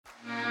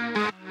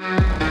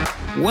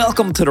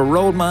Welcome to the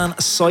Roadman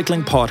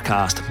Cycling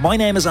Podcast. My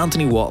name is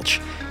Anthony Walsh.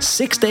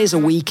 6 days a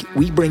week,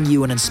 we bring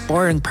you an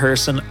inspiring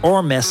person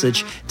or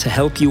message to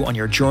help you on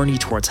your journey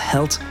towards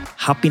health,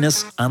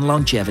 happiness, and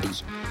longevity.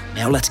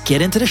 Now let's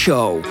get into the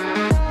show.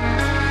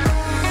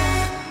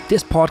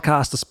 This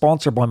podcast is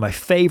sponsored by my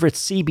favourite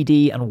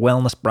CBD and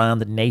wellness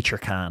brand,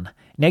 NatureCan.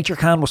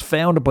 NatureCan was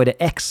founded by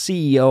the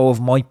ex-CEO of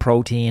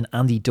MyProtein,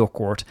 Andy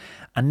Duckworth,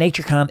 and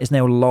NatureCan is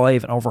now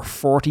live in over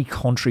 40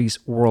 countries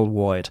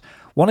worldwide.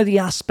 One of the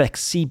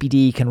aspects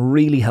CBD can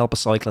really help a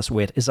cyclist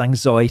with is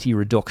anxiety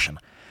reduction.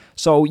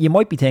 So you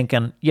might be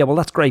thinking, yeah, well,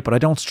 that's great, but I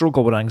don't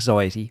struggle with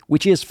anxiety,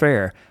 which is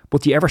fair.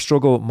 But do you ever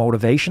struggle with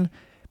motivation?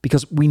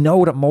 Because we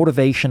know that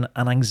motivation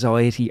and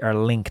anxiety are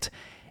linked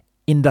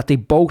in that they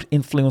both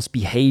influence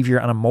behavior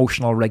and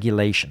emotional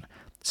regulation.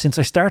 Since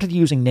I started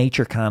using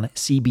NatureCan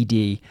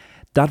CBD,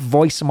 that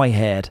voice in my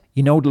head,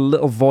 you know, the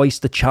little voice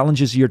that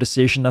challenges your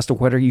decision as to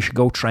whether you should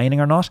go training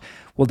or not,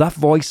 well, that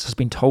voice has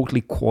been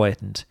totally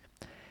quietened.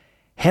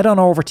 Head on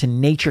over to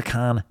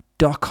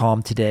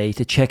naturecan.com today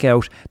to check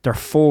out their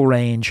full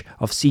range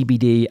of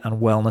CBD and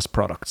wellness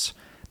products.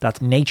 That's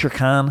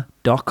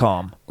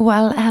naturecan.com.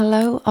 Well,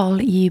 hello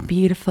all you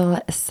beautiful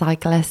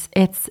cyclists.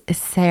 It's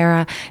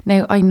Sarah.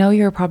 Now, I know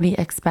you're probably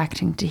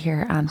expecting to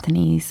hear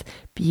Anthony's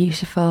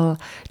beautiful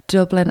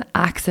Dublin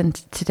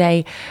accent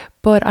today,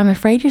 but I'm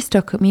afraid you're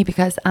stuck with me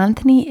because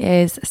Anthony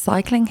is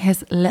cycling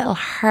his little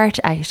heart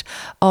out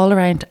all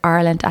around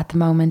Ireland at the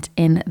moment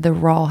in the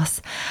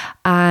Ross.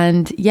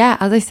 And yeah,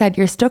 as I said,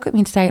 you're stuck with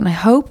me today, and I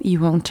hope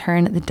you won't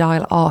turn the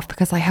dial off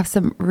because I have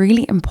some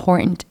really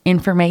important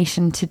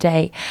information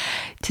today.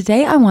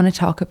 Today, I want to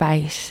talk about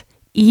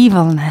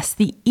evilness,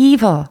 the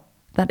evil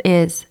that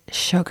is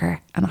sugar.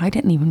 And I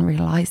didn't even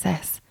realise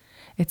this.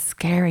 It's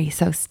scary.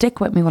 So stick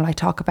with me while I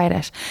talk about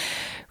it.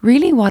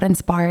 Really what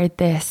inspired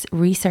this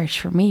research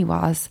for me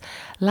was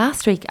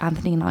last week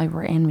Anthony and I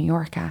were in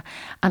Mallorca,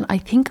 and I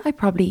think I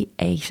probably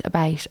ate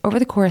about, over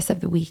the course of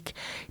the week,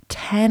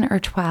 10 or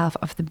 12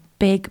 of the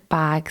big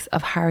bags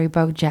of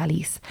Haribo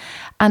jellies.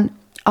 And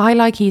I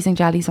like using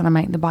jellies when I'm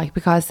out on the bike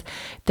because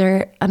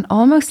they're an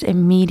almost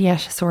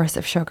immediate source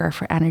of sugar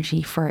for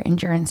energy for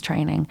endurance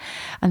training,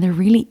 and they're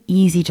really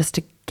easy just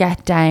to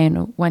get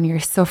down when you're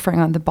suffering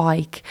on the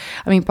bike.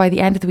 I mean, by the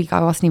end of the week,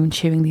 I wasn't even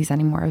chewing these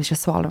anymore. I was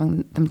just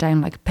swallowing them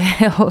down like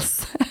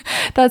pills.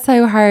 That's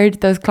how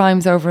hard those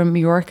climbs over in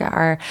Mallorca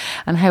are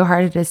and how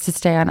hard it is to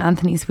stay on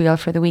Anthony's wheel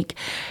for the week.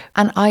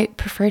 And I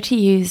prefer to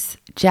use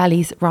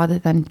jellies rather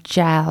than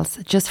gels.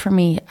 Just for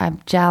me,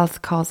 gels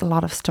cause a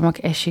lot of stomach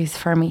issues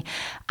for me.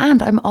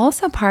 And I'm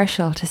also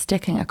partial to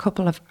sticking a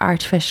couple of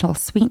artificial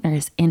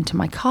sweeteners into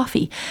my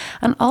coffee.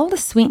 And all the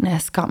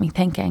sweetness got me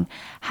thinking,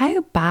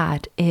 how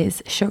bad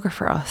is sugar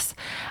for us?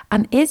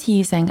 And is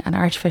using an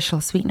artificial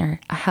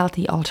sweetener a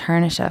healthy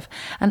alternative?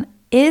 And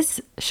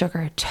is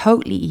sugar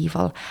totally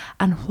evil?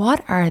 And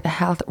what are the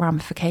health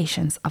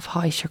ramifications of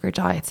high sugar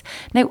diets?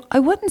 Now, I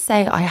wouldn't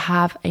say I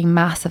have a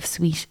massive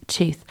sweet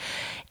tooth,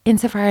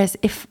 insofar as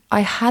if I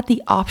had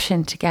the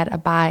option to get a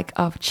bag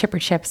of chipper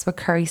chips with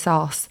curry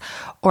sauce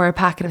or a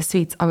packet of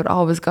sweets, I would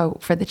always go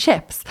for the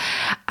chips.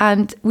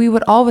 And we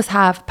would always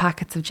have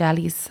packets of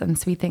jellies and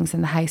sweet things in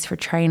the house for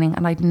training,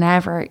 and I'd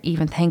never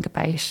even think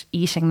about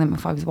eating them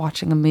if I was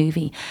watching a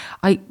movie.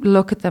 I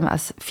look at them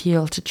as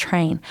fuel to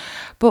train.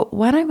 But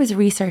when I was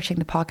researching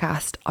the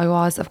podcast, I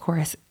was, of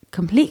course,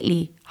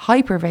 completely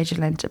hyper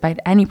vigilant about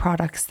any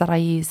products that I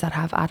use that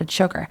have added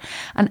sugar,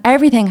 and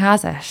everything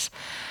has it.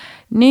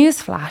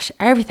 Newsflash,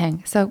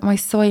 everything. So my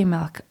soy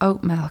milk,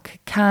 oat milk,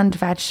 canned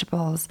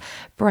vegetables,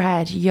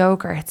 bread,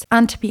 yogurts.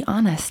 And to be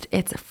honest,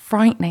 it's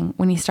frightening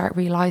when you start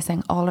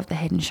realising all of the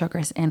hidden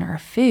sugars in our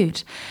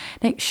food.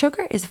 Now,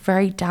 sugar is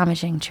very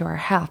damaging to our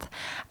health,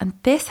 and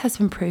this has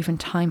been proven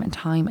time and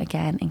time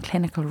again in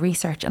clinical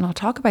research, and I'll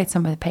talk about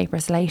some of the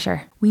papers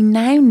later. We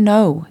now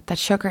know that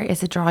sugar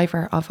is a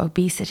driver of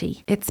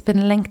obesity. It's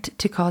been linked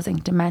to causing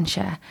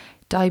dementia,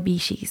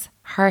 diabetes,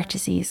 heart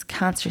disease,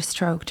 cancer,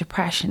 stroke,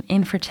 depression,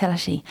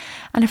 infertility.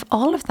 And if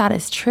all of that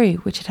is true,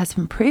 which it has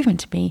been proven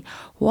to be,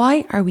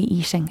 why are we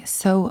eating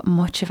so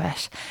much of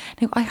it?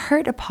 Now, I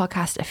heard a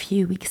podcast a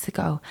few weeks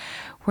ago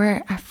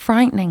where a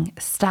frightening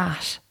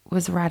stat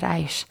was read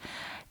out.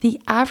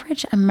 The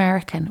average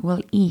American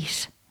will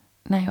eat,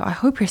 now I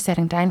hope you're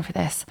sitting down for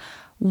this,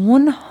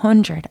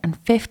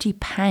 150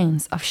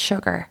 pounds of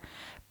sugar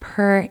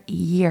per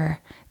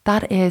year.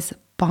 That is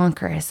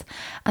bonkers.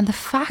 And the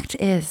fact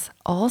is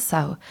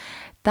also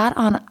that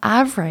on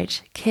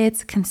average,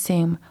 kids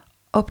consume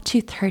up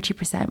to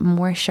 30%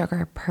 more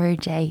sugar per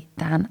day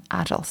than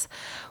adults.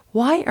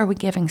 Why are we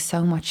giving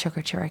so much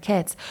sugar to our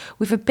kids?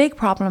 We have a big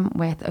problem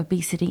with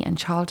obesity and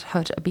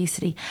childhood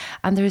obesity,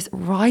 and there's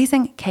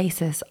rising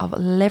cases of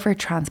liver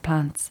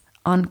transplants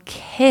on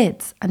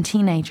kids and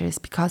teenagers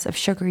because of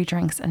sugary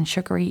drinks and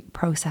sugary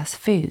processed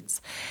foods.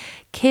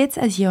 Kids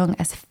as young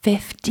as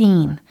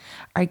 15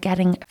 are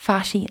getting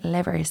fatty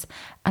livers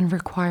and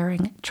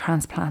requiring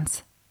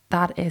transplants.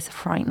 That is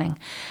frightening.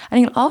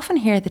 And you'll often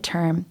hear the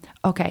term,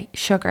 okay,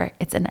 sugar,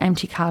 it's an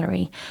empty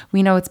calorie.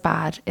 We know it's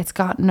bad. It's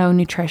got no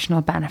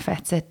nutritional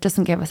benefits. It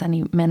doesn't give us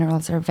any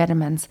minerals or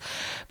vitamins.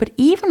 But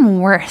even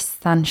worse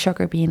than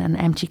sugar being an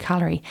empty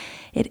calorie,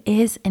 it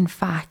is in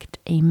fact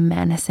a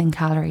menacing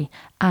calorie,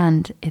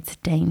 and it's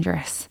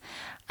dangerous.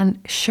 And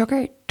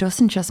sugar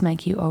doesn't just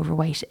make you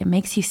overweight, it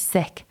makes you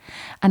sick,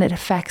 and it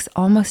affects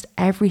almost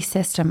every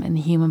system in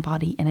the human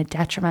body in a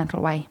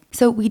detrimental way.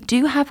 So we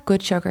do have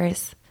good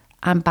sugars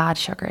and bad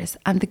sugars,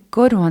 and the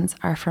good ones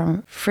are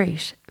from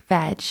fruit,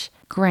 veg,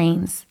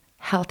 grains,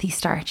 healthy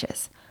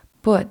starches.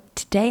 But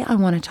today I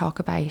want to talk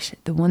about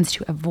the ones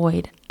to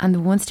avoid and the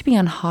ones to be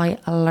on high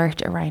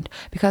alert around,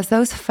 because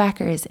those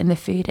feckers in the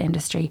food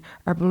industry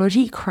are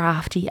bloody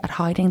crafty at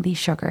hiding these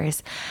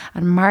sugars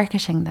and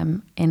marketing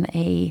them in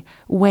a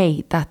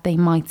way that they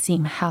might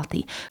seem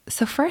healthy.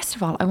 So first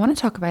of all, I want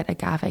to talk about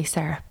agave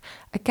syrup.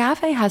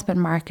 Agave has been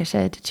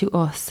marketed to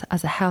us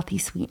as a healthy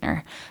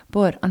sweetener,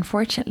 but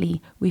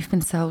unfortunately we've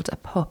been sold a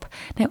pup.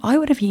 Now, I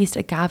would have used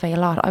agave a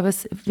lot. I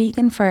was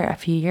vegan for a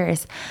few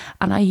years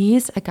and I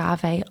used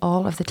agave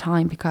all of the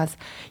time because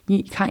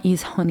you can't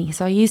use honey.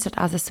 So I used it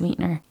as a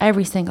sweetener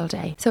every single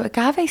day. So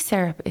agave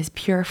syrup is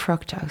pure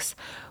fructose,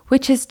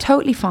 which is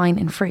totally fine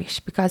in fruit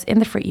because in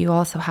the fruit you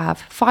also have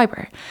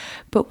fibre.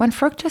 But when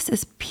fructose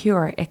is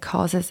pure, it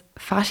causes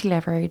fatty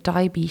liver,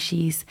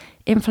 diabetes,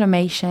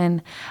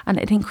 inflammation, and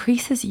it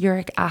increases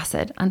uric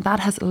acid, and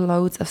that has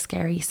loads of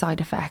scary side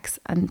effects.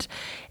 And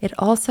it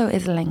also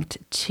is linked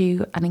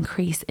to an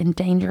increase in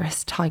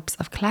dangerous types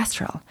of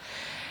cholesterol.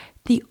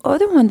 The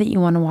other one that you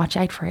want to watch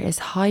out for is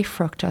high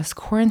fructose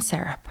corn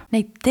syrup.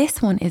 Now,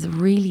 this one is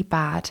really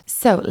bad.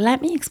 So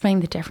let me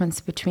explain the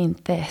difference between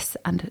this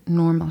and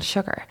normal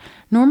sugar.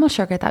 Normal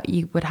sugar that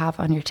you would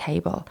have on your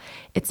table,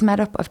 it's made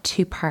up of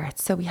two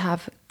parts. So we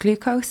have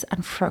glucose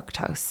and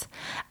fructose,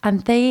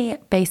 and they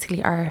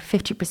basically are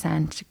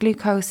 50%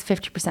 glucose,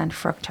 50%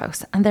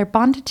 fructose, and they're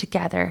bonded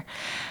together.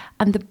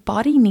 And the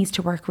body needs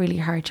to work really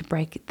hard to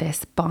break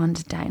this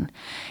bond down.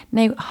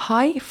 Now,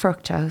 high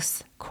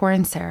fructose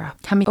corn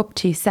syrup can be up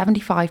to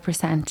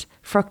 75%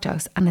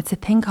 fructose, and it's a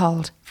thing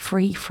called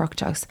free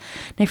fructose.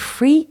 Now,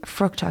 free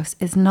fructose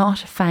is not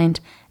found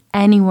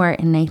anywhere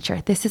in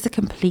nature. This is a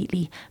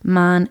completely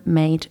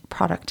man-made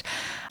product,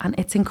 and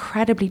it's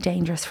incredibly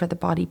dangerous for the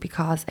body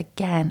because,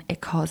 again,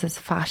 it causes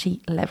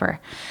fatty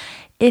liver.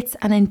 It's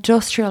an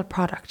industrial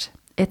product.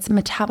 It's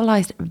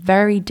metabolized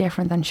very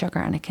different than sugar,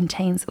 and it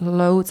contains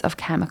loads of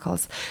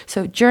chemicals.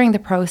 So during the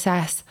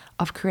process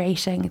of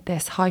creating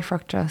this high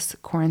fructose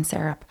corn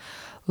syrup,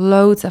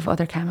 loads of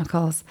other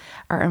chemicals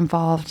are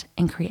involved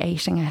in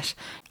creating it,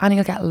 and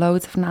you'll get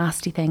loads of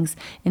nasty things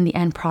in the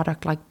end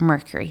product like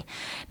mercury.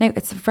 Now,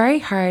 it's very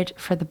hard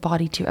for the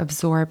body to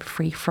absorb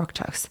free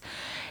fructose.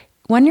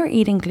 When you're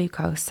eating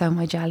glucose, so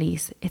my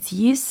jellies, it's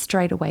used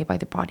straight away by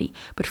the body,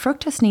 but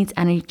fructose needs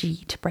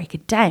energy to break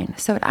it down.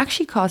 So it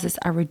actually causes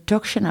a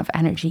reduction of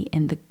energy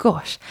in the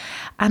gut,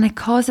 and it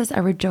causes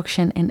a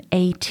reduction in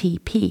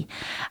ATP.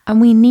 And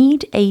we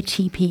need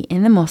ATP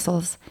in the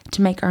muscles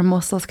to make our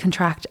muscles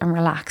contract and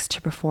relax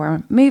to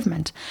perform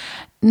movement.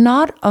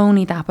 Not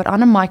only that, but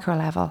on a micro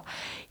level,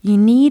 you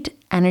need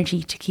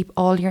energy to keep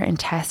all your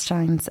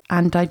intestines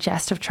and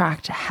digestive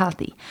tract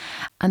healthy.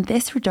 And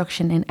this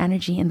reduction in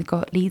energy in the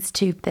gut leads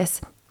to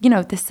this,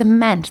 the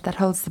cement that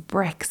holds the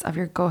bricks of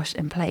your gut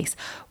in place.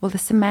 Well, the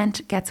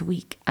cement gets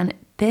weak, and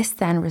this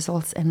then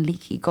results in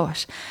leaky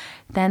gut.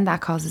 Then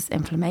that causes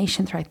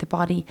inflammation throughout the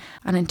body,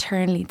 and in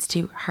turn leads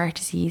to heart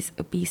disease,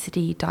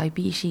 obesity,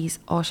 diabetes,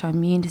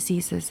 autoimmune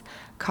diseases,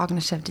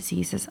 cognitive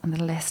diseases, and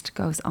the list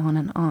goes on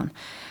and on.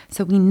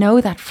 So we know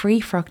that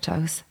free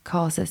fructose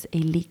causes a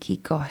leaky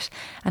gut.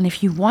 And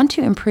if you want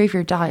to improve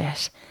your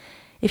diet,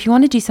 if you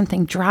want to do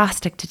something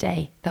drastic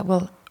today that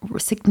will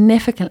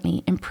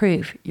significantly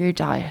improve your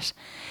diet,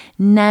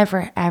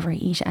 never ever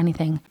eat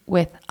anything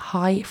with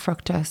high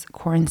fructose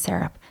corn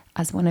syrup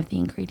as one of the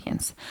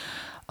ingredients.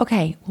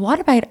 Okay, what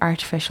about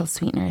artificial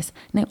sweeteners?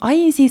 Now, I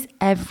use these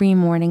every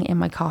morning in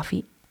my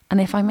coffee.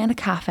 And if I'm in a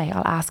cafe,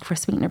 I'll ask for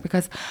sweetener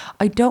because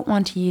I don't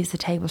want to use the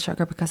table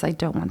sugar because I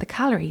don't want the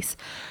calories.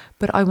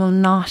 But I will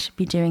not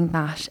be doing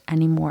that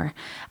anymore.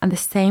 And the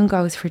same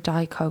goes for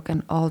Diet Coke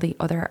and all the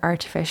other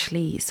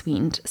artificially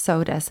sweetened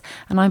sodas.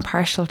 And I'm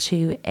partial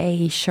to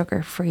a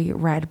sugar-free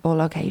Red Bull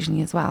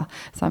occasionally as well.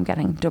 So I'm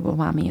getting double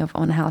whammy of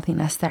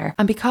unhealthiness there.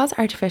 And because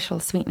artificial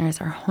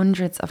sweeteners are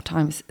hundreds of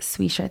times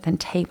sweeter than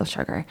table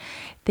sugar,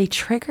 they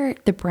trigger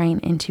the brain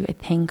into a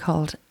thing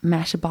called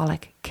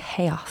metabolic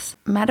chaos.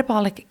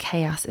 Metabolic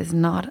chaos is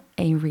not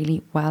a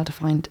really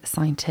well-defined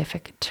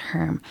scientific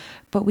term,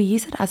 but we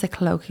use it as a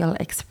colloquial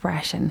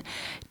expression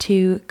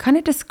to kind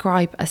of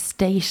describe a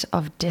state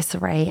of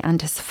disarray and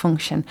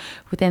dysfunction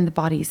within the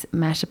body's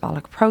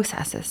metabolic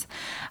processes.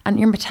 And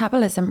your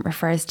metabolism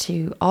refers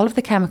to all of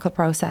the chemical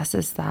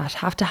processes that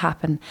have to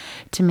happen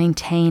to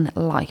maintain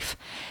life.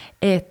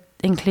 It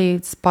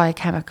includes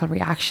biochemical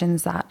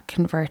reactions that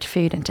convert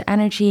food into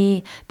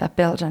energy, that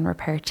build and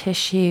repair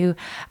tissue,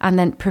 and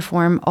then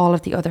perform all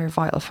of the other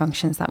vital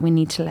functions that we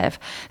need to live.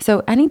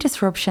 So any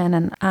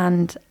disruption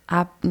and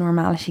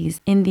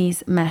abnormalities in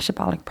these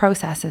metabolic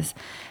processes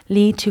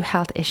lead to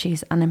health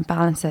issues and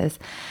imbalances,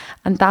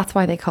 and that's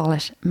why they call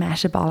it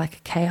metabolic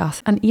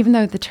chaos. And even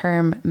though the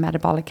term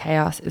metabolic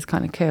chaos is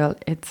kind of cool,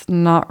 it's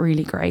not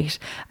really great.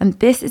 And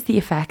this is the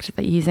effect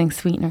that using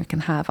sweetener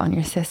can have on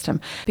your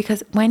system,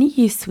 because when you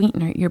use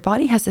sweetener, your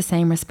body has the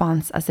same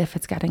response as if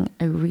it's getting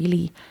a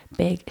really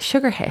big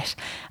sugar hit,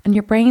 and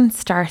your brain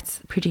starts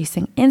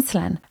producing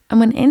insulin. And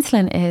when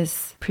insulin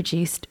is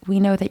produced, we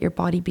know that your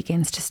body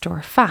begins to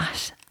store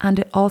fat, and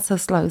it also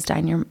slows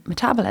down your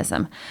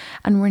metabolism.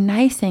 And we're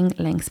now seeing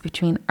links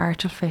between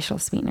artificial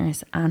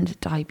sweeteners and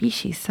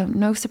diabetes, so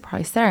no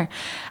surprise there.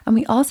 And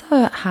we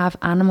also have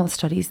animal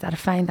studies that have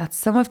found that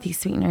some of these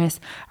sweeteners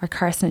are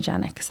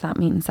carcinogenic, so that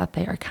means that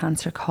they are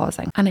cancer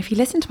causing. And if you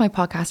listen to my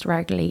podcast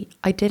regularly,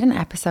 I did an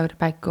episode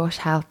about gut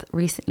health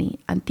recently,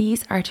 and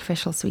these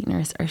artificial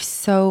sweeteners are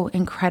so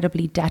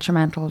incredibly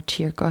detrimental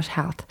to your gut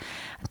health.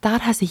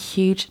 That has a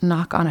huge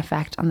knock-on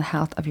effect on the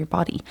health of your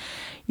body.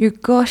 Your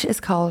gut is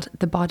called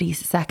the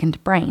body's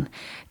second brain.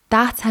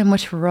 That's how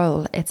much of a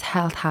role its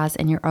health has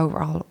in your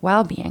overall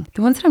well-being.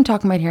 The ones that I'm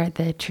talking about here are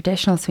the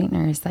traditional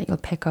sweeteners that you'll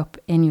pick up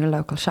in your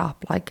local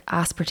shop, like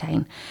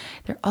aspartame.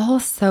 They're all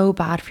so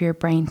bad for your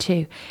brain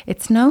too.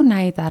 It's known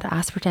now that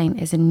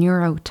aspartame is a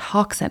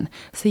neurotoxin,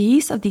 so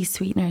use of these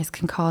sweeteners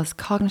can cause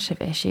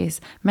cognitive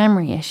issues,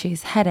 memory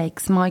issues,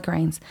 headaches,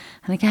 migraines,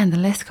 and again, the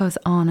list goes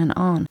on and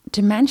on.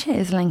 Dementia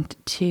is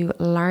linked to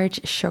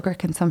large sugar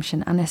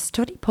consumption, and a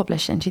study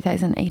published in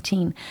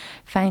 2018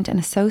 found an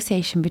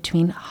association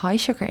between high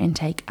sugar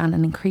intake and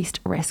an increased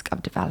risk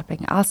of developing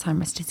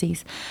Alzheimer's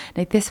disease.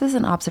 Now, this was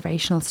an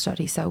observational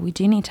study, so we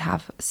do need to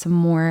have some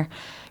more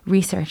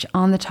research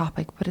on the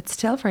topic, but it's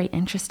still very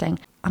interesting.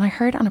 And I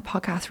heard on a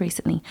podcast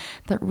recently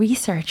that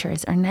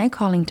researchers are now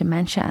calling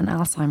dementia and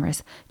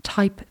Alzheimer's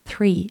type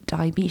 3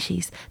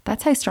 diabetes.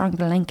 That's how strong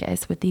the link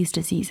is with these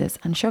diseases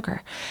and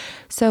sugar.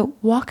 So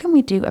what can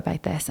we do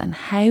about this, and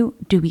how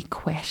do we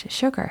quit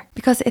sugar?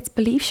 Because it's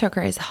believed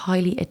sugar is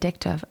highly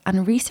addictive,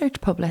 and research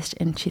published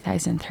in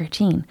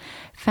 2013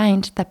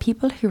 found that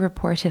people who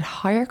reported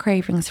higher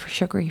cravings for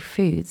sugary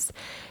foods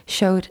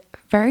showed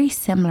very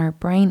similar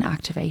brain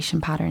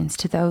activation patterns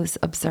to those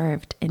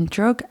observed in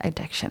drug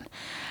addiction.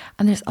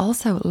 And there's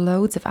also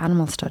loads of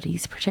animal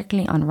studies,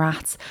 particularly on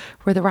rats,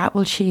 where the rat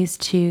will choose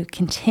to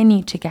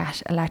continue to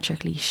get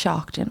electrically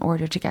shocked in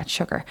order to get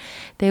sugar.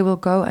 They will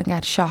go and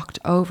get shocked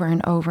over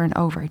and over and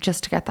over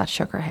just to get that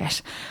sugar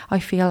hit. I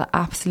feel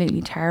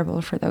absolutely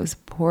terrible for those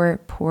poor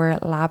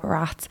lab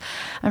rats.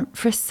 And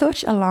for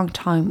such a long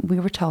time, we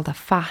were told that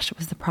fat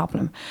was the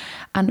problem.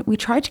 And we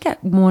tried to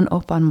get one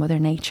up on Mother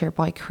Nature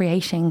by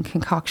creating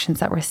concoctions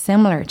that were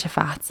similar to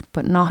fats,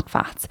 but not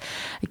fats.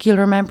 Like, you'll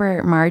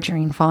remember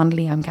margarine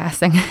fondly, I'm guessing.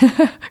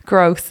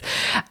 Gross.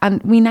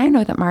 And we now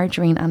know that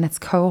margarine and its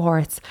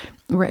cohorts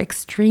were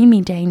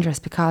extremely dangerous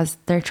because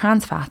they're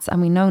trans fats,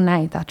 and we know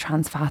now that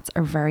trans fats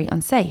are very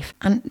unsafe.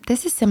 And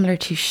this is similar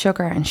to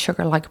sugar and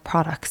sugar-like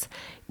products.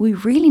 We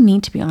really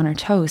need to be on our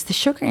toes. The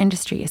sugar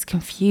industry is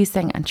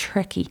confusing and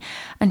tricky,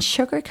 and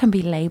sugar can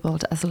be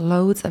labelled as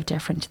loads of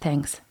different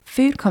things.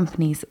 Food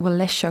companies will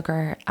list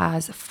sugar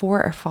as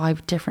 4 or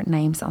 5 different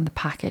names on the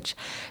package.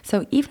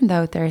 So even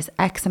though there's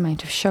X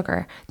amount of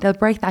sugar, they'll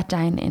break that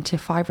down into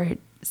 5 or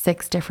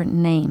 6 different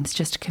names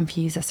just to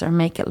confuse us or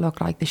make it look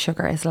like the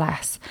sugar is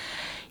less.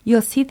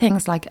 You'll see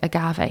things like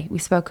agave, we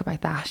spoke about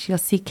that. You'll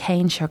see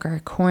cane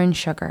sugar, corn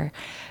sugar,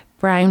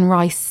 brown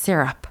rice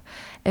syrup,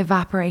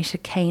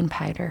 evaporated cane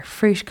powder,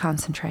 fruit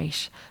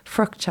concentrate,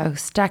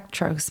 fructose,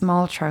 dextrose,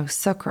 maltose,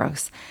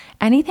 sucrose,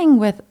 anything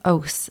with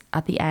ose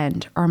at the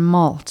end, or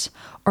malt,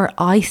 or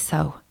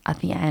iso at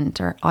the end,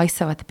 or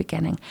iso at the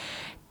beginning.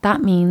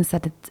 That means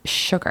that it's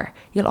sugar.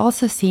 You'll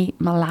also see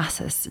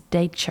molasses,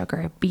 date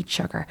sugar, beet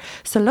sugar.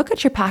 So look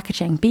at your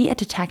packaging, be a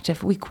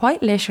detective. We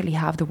quite literally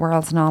have the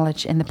world's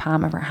knowledge in the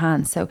palm of our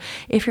hands. So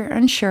if you're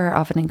unsure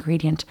of an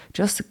ingredient,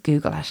 just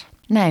Google it.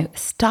 Now,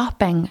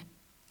 stopping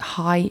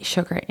high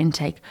sugar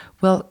intake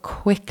will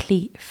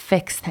quickly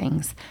fix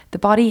things. The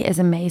body is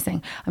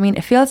amazing. I mean,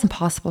 it feels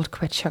impossible to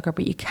quit sugar,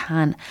 but you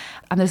can.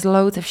 And there's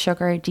loads of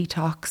sugar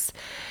detox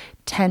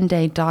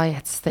 10-day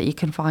diets that you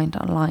can find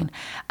online.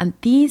 And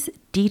these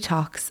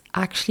detox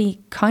actually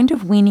kind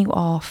of wean you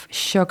off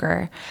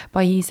sugar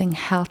by using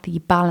healthy,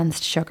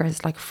 balanced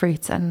sugars like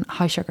fruits and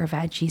high sugar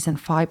veggies and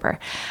fiber.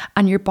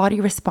 And your body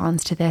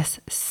responds to this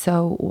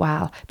so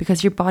well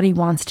because your body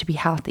wants to be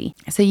healthy.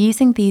 So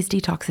using these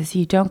detoxes,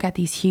 you don't get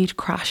these huge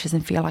crashes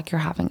and feel like you're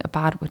having a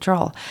bad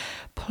withdrawal.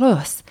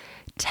 Plus,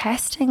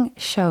 testing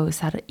shows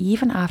that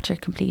even after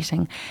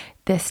completing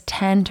this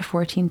 10 to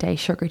 14 day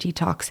sugar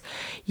detox,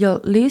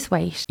 you'll lose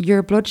weight,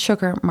 your blood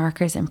sugar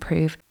markers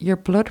improve, your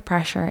blood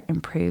pressure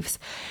improves,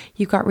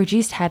 you've got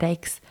reduced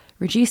headaches,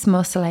 reduced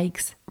muscle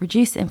aches,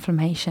 reduced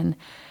inflammation,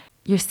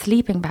 you're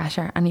sleeping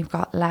better, and you've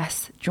got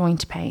less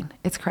joint pain.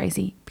 It's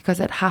crazy because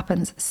it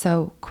happens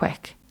so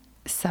quick.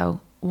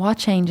 So what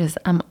changes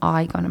am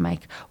I going to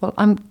make? Well,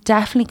 I'm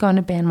definitely going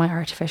to bin my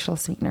artificial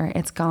sweetener.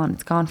 It's gone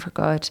for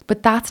good.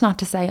 But that's not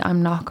to say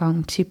I'm not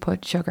going to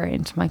put sugar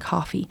into my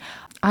coffee.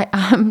 I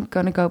am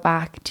going to go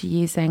back to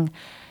using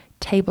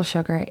table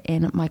sugar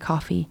in my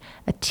coffee.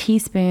 A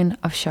teaspoon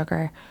of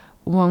sugar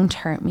won't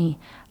hurt me.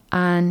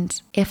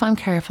 And if I'm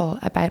careful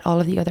about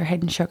all of the other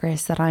hidden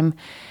sugars that I'm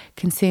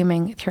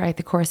consuming throughout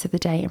the course of the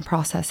day in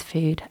processed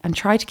food, and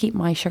try to keep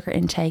my sugar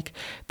intake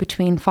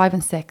between 5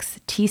 and 6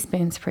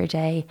 teaspoons per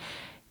day.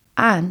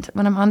 And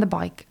when I'm on the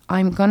bike,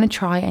 I'm going to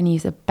try and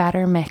use a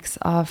better mix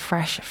of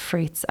fresh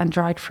fruits and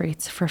dried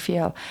fruits for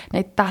fuel.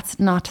 Now, that's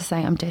not to say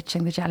I'm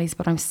ditching the jellies,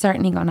 but I'm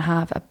certainly going to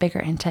have a bigger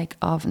intake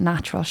of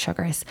natural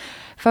sugars.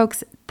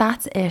 Folks,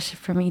 that's it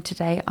for me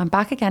today. I'm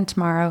back again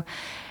tomorrow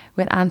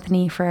with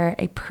Anthony for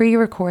a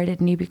pre-recorded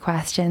newbie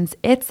questions.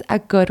 It's a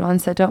good one,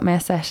 so don't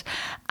miss it.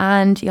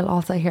 And you'll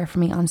also hear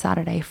from me on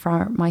Saturday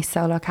for my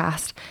solo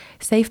cast.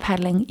 Safe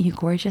pedaling, you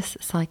gorgeous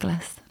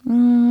cyclist.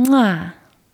 Mwah.